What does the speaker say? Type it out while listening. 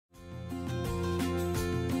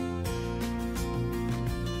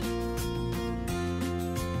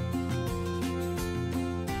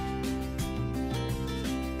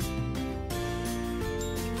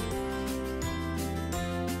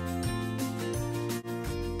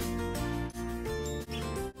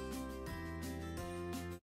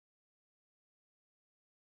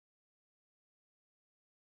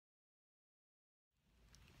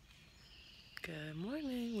Good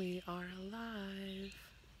morning, we are alive.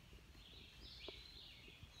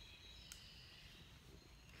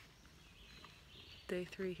 Day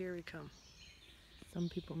 3, here we come. Some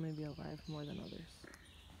people may be alive more than others.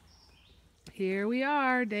 Here we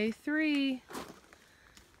are, day 3.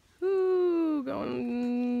 Ooh,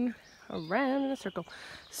 going around in a circle.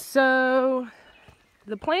 So,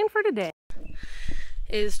 the plan for today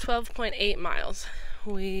is 12.8 miles.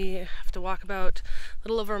 We have to walk about a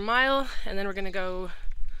little over a mile, and then we're going to go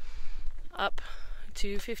up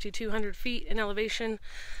to 5,200 feet in elevation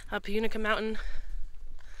up Unica Mountain.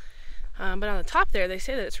 But on the top there, they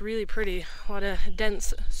say that it's really pretty. A lot of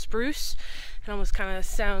dense spruce. It almost kind of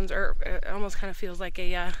sounds, or it almost kind of feels like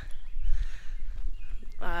a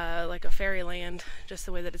fairyland, just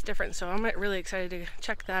the way that it's different. So I'm really excited to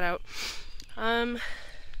check that out.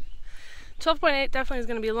 12.8 definitely is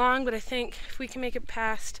going to be long, but I think if we can make it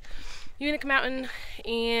past Unica Mountain,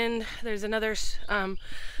 and there's another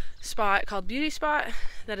spot called Beauty Spot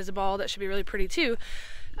that is a ball that should be really pretty too.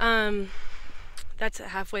 That's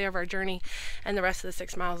halfway of our journey, and the rest of the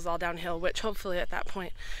 6 miles is all downhill, which hopefully at that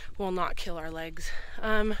point will not kill our legs.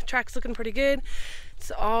 Track's looking pretty good.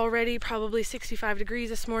 It's already probably 65 degrees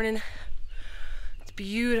this morning. It's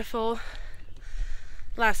beautiful.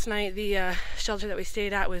 Last night the shelter that we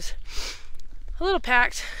stayed at was a little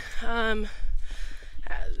packed.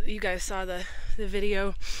 You guys saw the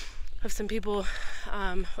video of some people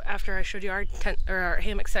after I showed you our tent or our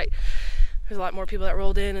hammock site. There's a lot more people that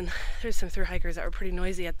rolled in, and there's some thru hikers that were pretty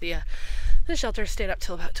noisy at the shelter. Stayed up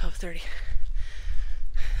till about 12:30,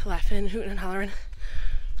 laughing, hooting, and hollering.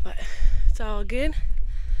 But it's all good.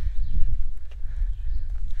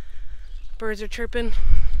 Birds are chirping.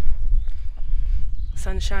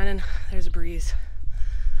 Sun's shining. There's a breeze.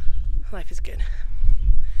 Life is good.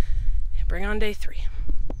 Bring on day 3.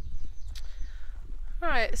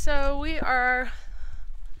 Alright, so we are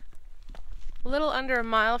a little under a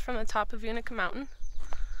mile from the top of Unica Mountain.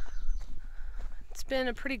 It's been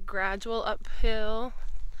a pretty gradual uphill.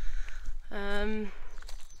 I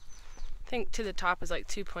think to the top is like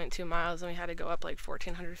 2.2 miles, and we had to go up like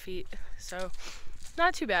 1,400 feet. So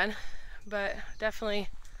not too bad, but definitely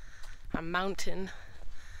a mountain.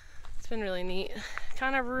 It's been really neat.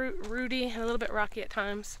 Kind of rooty and a little bit rocky at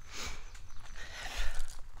times.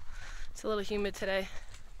 It's a little humid today,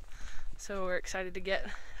 so we're excited to get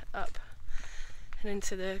up and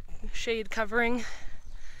into the shade covering.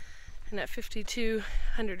 And at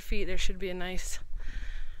 5,200 feet, there should be a nice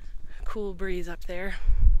cool breeze up there.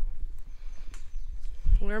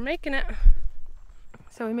 We're making it.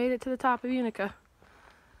 So we made it to the top of Unica.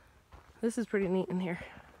 This is pretty neat in here.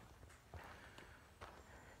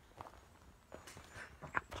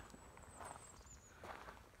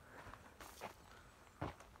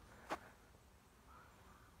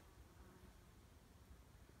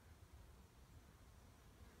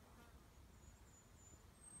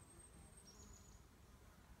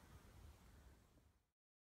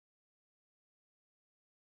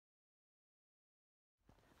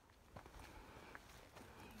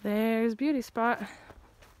 There's Beauty Spot.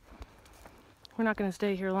 We're not going to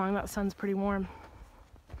stay here long. That sun's pretty warm.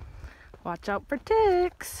 Watch out for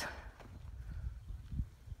ticks.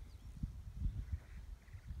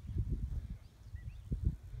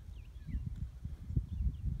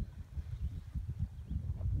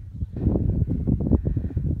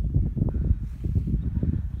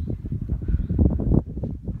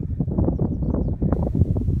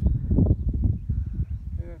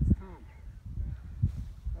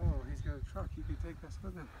 You can take us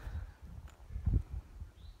with him.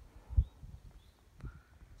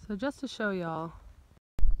 So just to show y'all,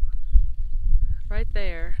 right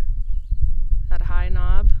there, that high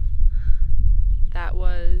knob, that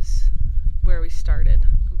was where we started.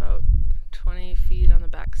 About 20 feet on the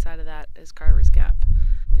back side of that is Carvers Gap.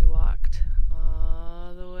 We walked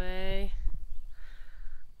all the way,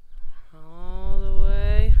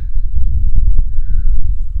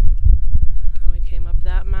 and we came up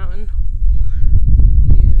that mountain.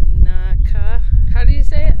 How do you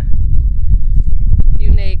say it?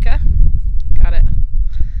 Unica. Got it.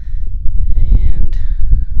 And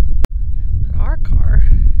our car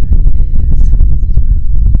is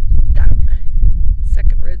that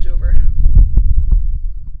second ridge over.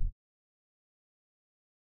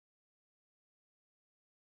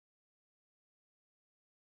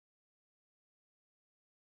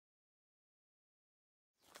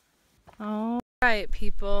 All right,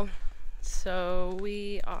 people. So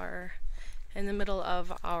we are in the middle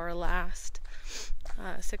of our last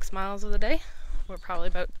 6 miles of the day. We're probably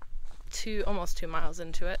about almost 2 miles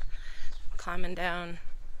into it, climbing down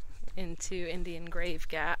into Indian Grave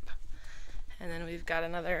Gap, And then we've got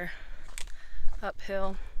another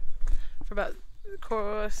uphill for about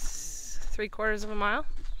 3/4 of a mile.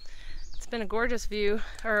 It's been a gorgeous view,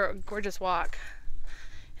 or a gorgeous walk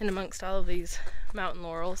in amongst all of these mountain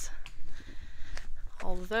laurels.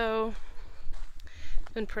 Although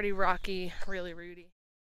it's been pretty rocky, really rooty.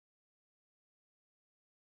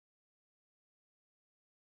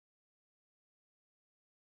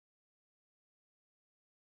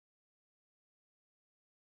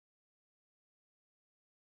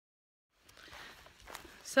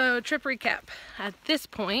 So, trip recap. At this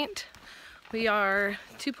point, we are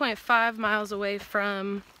 2.5 miles away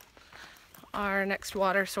from our next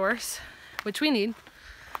water source, which we need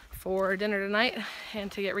for dinner tonight and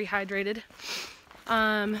to get rehydrated.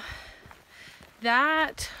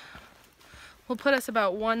 That will put us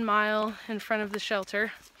about 1 mile in front of the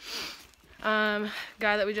shelter. Guy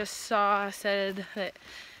that we just saw said that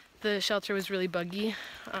the shelter was really buggy.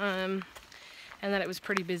 And that it was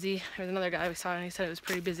pretty busy. There was another guy we saw and he said it was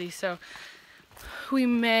pretty busy. So we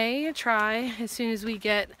may try, as soon as we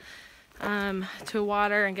get to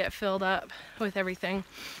water and get filled up with everything,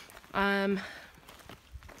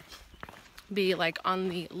 be like on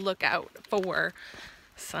the lookout for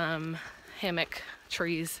some hammockable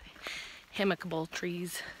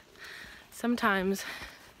trees. Sometimes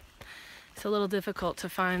it's a little difficult to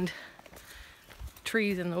find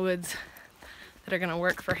trees in the woods that are gonna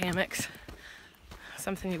work for hammocks.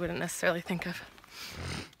 Something you wouldn't necessarily think of.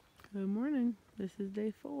 Good morning. This is day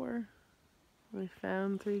 4. We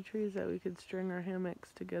found 3 trees that we could string our hammocks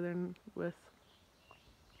together with,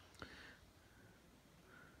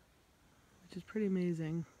 which is pretty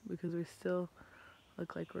amazing because we still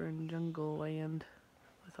look like we're in jungle land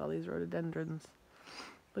with all these rhododendrons.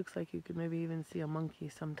 Looks like you could maybe even see a monkey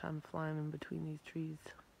sometime flying in between these trees.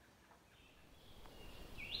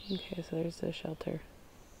 Okay, so there's the shelter.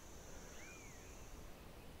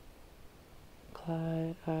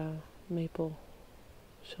 Maple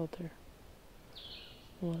shelter.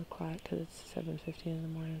 A little quiet because it's 7:15 in the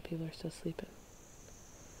morning. People are still sleeping.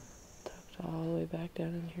 Tucked all the way back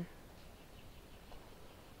down in here.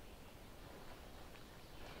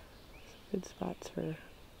 Some good spots for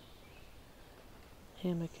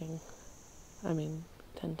hammocking. I mean,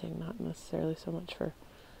 tenting, not necessarily so much for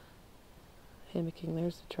hammocking.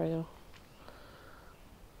 There's the trail.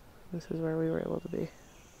 This is where we were able to be.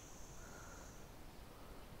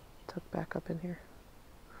 Tuck back up in here.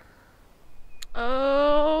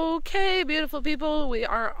 Okay, beautiful people, we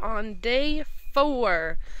are on day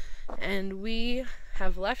 4 and we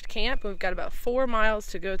have left camp. We've got about 4 miles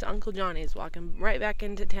to go to Uncle Johnny's, walking right back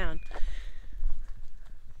into town.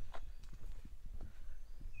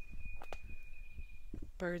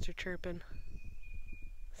 Birds are chirping.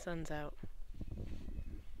 Sun's out.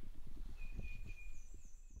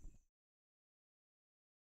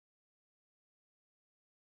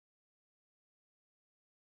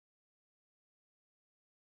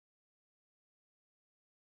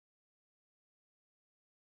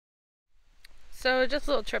 So just a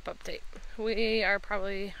little trip update. We are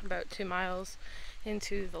probably about 2 miles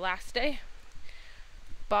into the last day.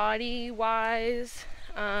 Body wise,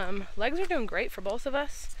 legs are doing great for both of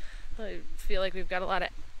us. I feel like we've got a lot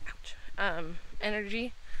of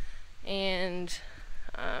energy and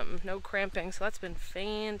no cramping, so that's been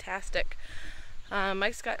fantastic.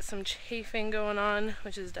 Mike's got some chafing going on,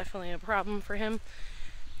 which is definitely a problem for him.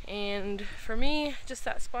 And for me, just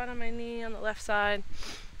that spot on my knee on the left side.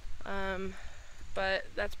 But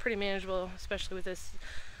that's pretty manageable, especially with this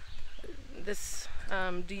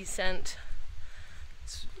descent.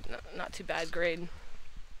 It's not too bad grade.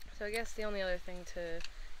 So I guess the only other thing to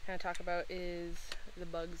kind of talk about is the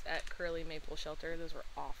bugs at Curly Maple Shelter. Those were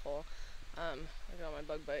awful. Look at all my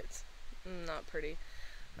bug bites. Not pretty.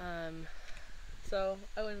 So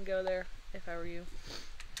I wouldn't go there if I were you.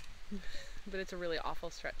 But it's a really awful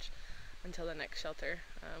stretch until the next shelter,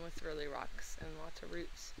 with really rocks and lots of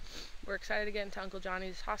roots. We're excited to get into Uncle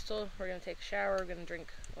Johnny's hostel. We're going to take a shower, we're going to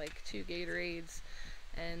drink like 2 Gatorades,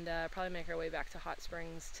 and probably make our way back to Hot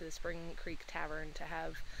Springs to the Spring Creek Tavern to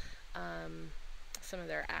have some of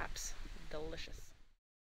their apps. Delicious.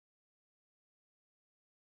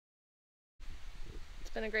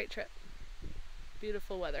 It's been a great trip.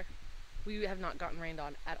 Beautiful weather. We have not gotten rained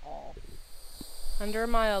on at all. Under a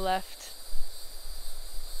mile left.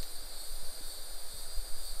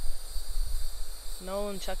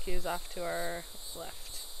 Nolan Chucky is off to our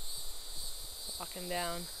left. Walking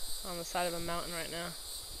down on the side of a mountain right now.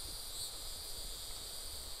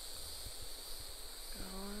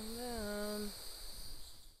 Going down.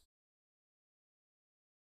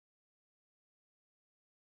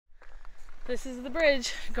 This is the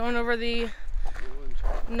bridge going over the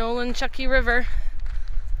Nolan-Chucky River.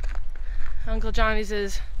 Uncle Johnny's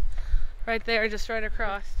is right there, just right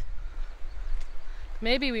across.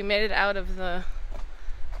 Maybe we made it out of the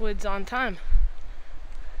woods on time.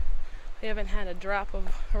 We haven't had a drop of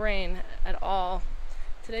rain at all.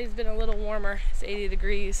 Today's been a little warmer. It's 80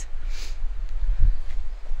 degrees.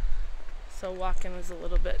 So walking was a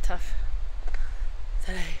little bit tough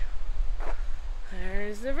today.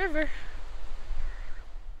 There's the river.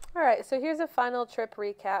 Alright, so here's a final trip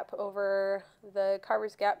recap over the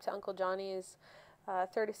Carvers Gap to Uncle Johnny's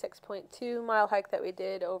 36.2 mile hike that we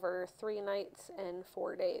did over 3 nights and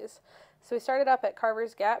 4 days. So we started up at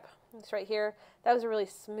Carvers Gap. It's right here. That was a really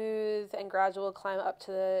smooth and gradual climb up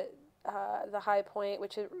to the high point,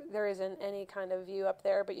 which there isn't any kind of view up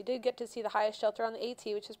there, but you did get to see the highest shelter on the AT,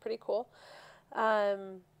 which is pretty cool.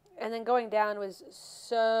 And then going down was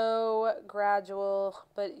so gradual,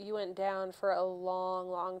 but you went down for a long,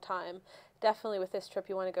 long time. Definitely with this trip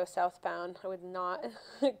you want to go southbound. I would not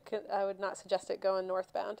suggest it going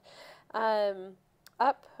northbound.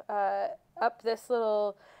 Up this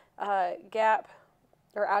little gap,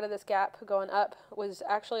 or out of this gap going up, was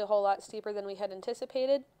actually a whole lot steeper than we had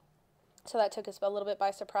anticipated. So that took us a little bit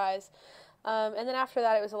by surprise. And then after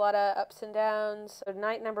that, it was a lot of ups and downs. So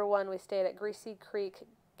night number 1, we stayed at Greasy Creek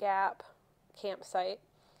Gap campsite,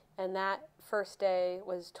 and that first day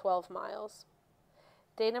was 12 miles.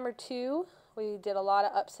 Day number 2, we did a lot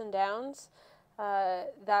of ups and downs.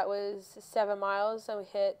 That was 7 miles, and we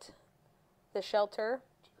hit the shelter,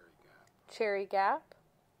 Cherry Gap.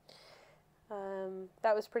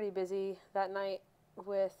 That was pretty busy that night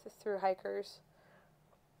with through hikers.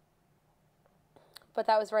 But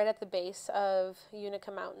that was right at the base of Unica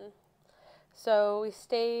Mountain. So we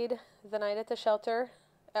stayed the night at the shelter,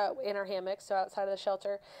 in our hammocks, so outside of the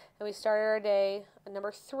shelter, and we started our day at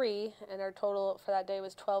number 3, and our total for that day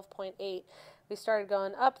was 12.8. We started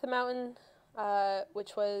going up the mountain,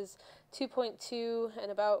 which was 2.2 and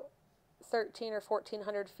about 13 or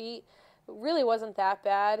 1400 feet. It really wasn't that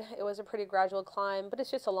bad. It was a pretty gradual climb, but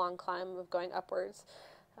it's just a long climb of going upwards.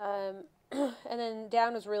 And then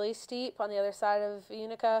down was really steep on the other side of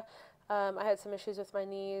Unica. I had some issues with my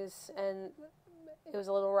knees, and it was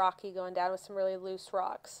a little rocky going down with some really loose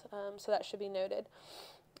rocks, so that should be noted.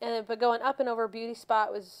 But going up and over Beauty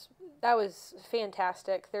Spot was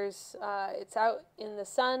fantastic. It's out in the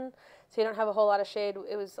sun, so you don't have a whole lot of shade.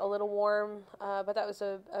 It was a little warm, but that was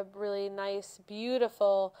a really nice,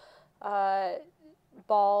 beautiful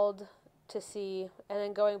bald to see. And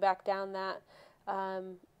then going back down that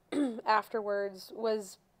afterwards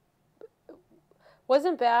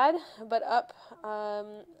wasn't bad, but up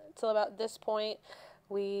till about this point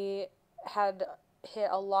we had hit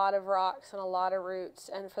a lot of rocks and a lot of roots,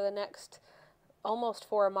 and for the next almost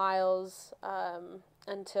 4 miles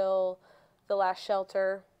until the last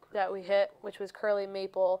shelter that we hit, which was Curly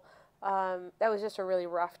Maple, that was just a really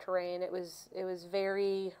rough terrain. It was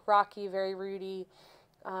very rocky, very rooty.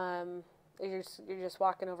 You're just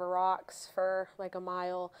walking over rocks for like a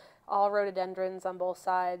mile, all rhododendrons on both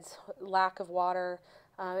sides, lack of water.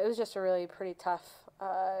 It was just a really pretty tough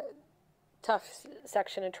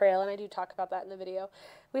section of trail, and I do talk about that in the video.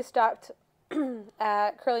 We stopped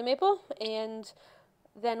at Curly Maple, and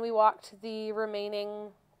then we walked the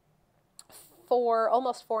remaining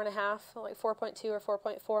almost 4.5, like 4.2 or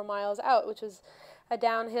 4.4 miles out, which was a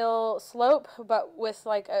downhill slope, but with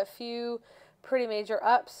like a few pretty major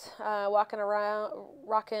ups, walking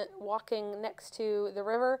next to the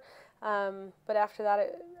river, but after that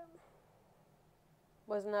it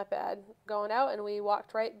wasn't that bad going out, and we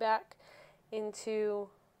walked right back into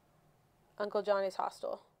Uncle Johnny's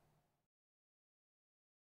hostel.